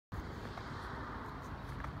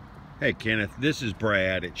Hey Kenneth, this is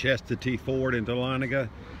Brad at Chestatee Ford in Dahlonega.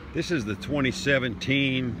 This is the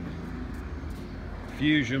 2017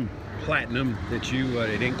 Fusion Platinum that you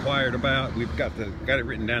had inquired about. We've got it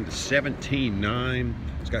written down to 17.9.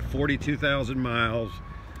 It's got 42,000 miles.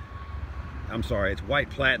 I'm sorry, it's white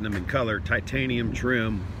platinum in color, titanium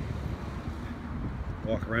trim.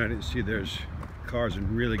 Walk around it and see there's car's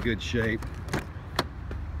in really good shape.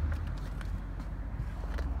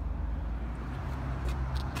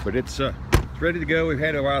 But it's ready to go. We've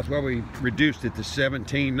had it a while, so we reduced it to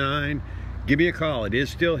 17.9. Give me a call. It is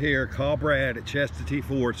still here. Call Brad at Chestatee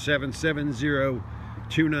Ford,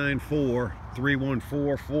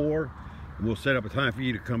 770-294-3144, and we'll set up a time for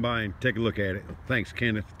you to come by and take a look at it. Thanks,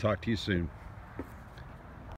 Kenneth. Talk to you soon.